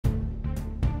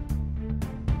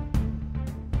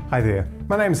Hi there,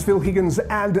 my name's Phil Higgins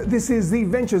and this is the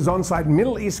Ventures Onsite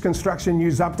Middle East Construction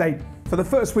News Update for the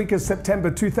first week of September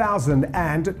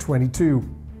 2022.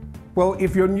 Well,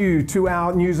 if you're new to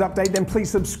our news update, then please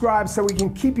subscribe so we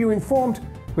can keep you informed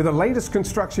with the latest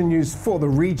construction news for the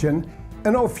region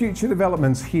and all future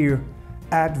developments here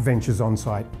at Ventures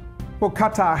Onsite. Well,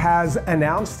 Qatar has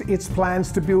announced its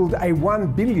plans to build a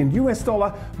 $1 billion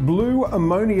blue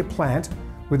ammonia plant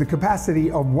with a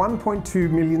capacity of 1.2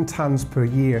 million tonnes per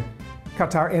year.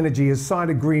 QatarEnergy has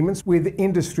signed agreements with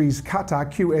Industries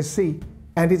Qatar QSC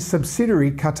and its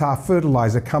subsidiary Qatar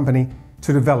Fertiliser Co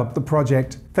to develop the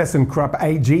project. ThyssenKrupp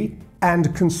AG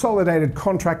and Consolidated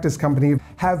Contractors company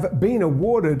have been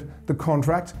awarded the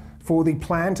contract for the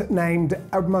plant named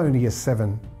Ammonia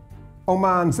 7.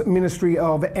 Oman's Ministry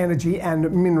of Energy and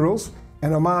Minerals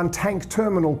and Oman Tank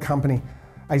Terminal Company,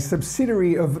 a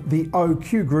subsidiary of the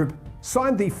OQ Group,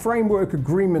 signed the framework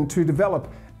agreement to develop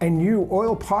a new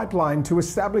oil pipeline to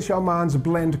establish Oman's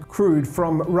blend crude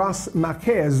from Ras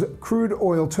Markaz crude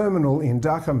oil terminal in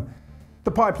Duqm.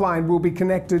 The pipeline will be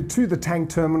connected to the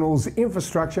tank terminal's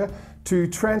infrastructure to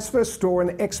transfer, store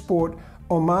and export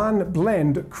Oman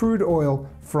blend crude oil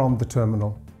from the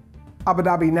terminal. Abu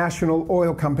Dhabi National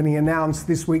Oil Company announced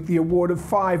this week the award of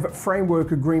 5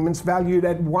 framework agreements valued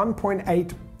at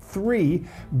 $1.83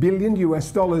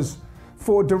 billion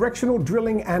for directional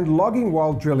drilling and logging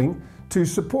while drilling to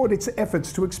support its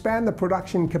efforts to expand the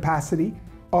production capacity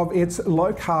of its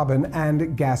low carbon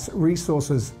and gas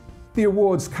resources. The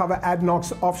awards cover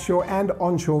ADNOC's offshore and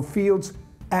onshore fields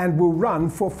and will run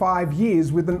for 5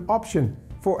 years with an option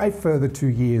for a further 2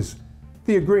 years.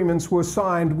 The agreements were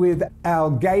signed with Al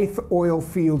Gaith Oil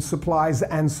Field Supplies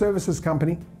and Services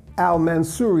Company, Al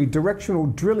Mansouri Directional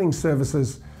Drilling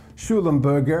Services,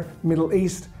 Schulenberger Middle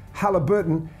East,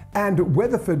 Halliburton, and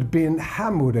Weatherford bin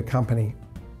Hamouda Company.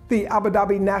 The Abu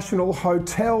Dhabi National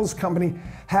Hotels Company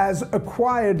has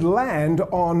acquired land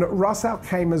on Ras Al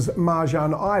Khaimah's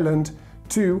Marjan Island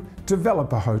to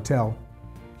develop a hotel.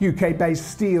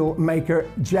 UK-based steel maker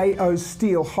JO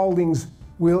Steel Holdings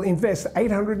will invest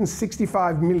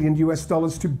 $865 million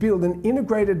to build an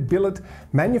integrated billet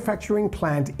manufacturing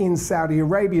plant in Saudi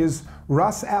Arabia's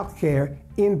Ras Al Khair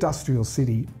industrial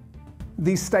city.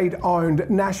 The state-owned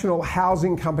National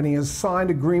Housing Company has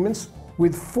signed agreements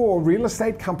with 4 real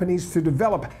estate companies to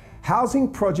develop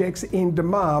housing projects in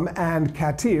Dammam and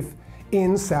Qatif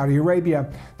in Saudi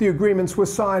Arabia. The agreements were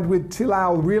signed with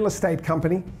Tilal Real Estate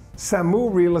Company,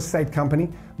 Samur Real Estate Company,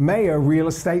 Mayor Real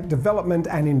Estate Development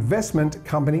and Investment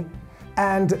Company,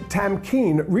 and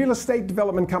Tamkeen Real Estate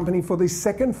Development Company for the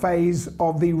second phase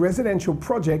of the residential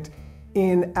project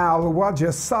in Al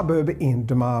Wajah suburb in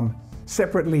Dammam.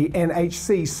 Separately,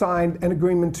 NHC signed an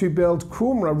agreement to build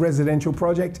Qumra residential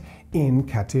project in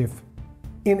Qatif.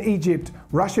 In Egypt,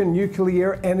 Russian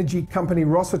nuclear energy company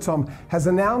Rosatom has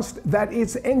announced that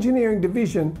its engineering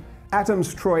division,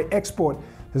 Atomstroy Export,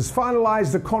 has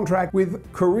finalized a contract with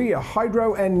Korea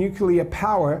Hydro and Nuclear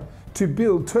Power to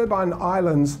build turbine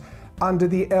islands under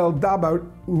the El Dabo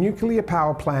nuclear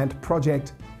power plant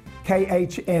project.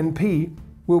 KHNP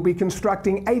will be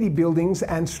constructing 80 buildings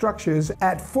and structures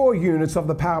at 4 units of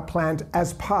the power plant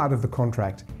as part of the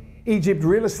contract. Egypt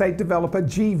real estate developer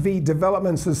GV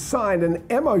Developments has signed an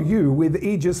MOU with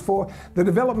Aegis for the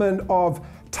development of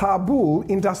Tabul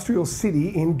Industrial City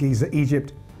in Giza,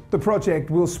 Egypt. The project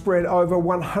will spread over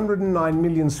 109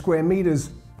 million square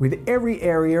meters, with every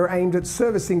area aimed at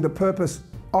servicing the purpose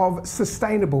of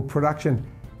sustainable production.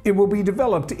 It will be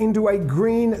developed into a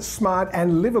green, smart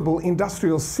and livable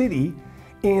industrial city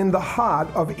in the heart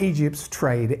of Egypt's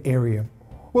trade area.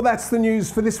 Well, that's the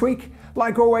news for this week.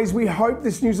 Like always, we hope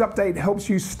this news update helps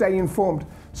you stay informed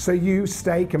so you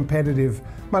stay competitive.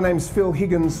 My name's Phil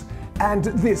Higgins and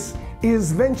this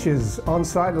is Ventures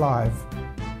Onsite Live.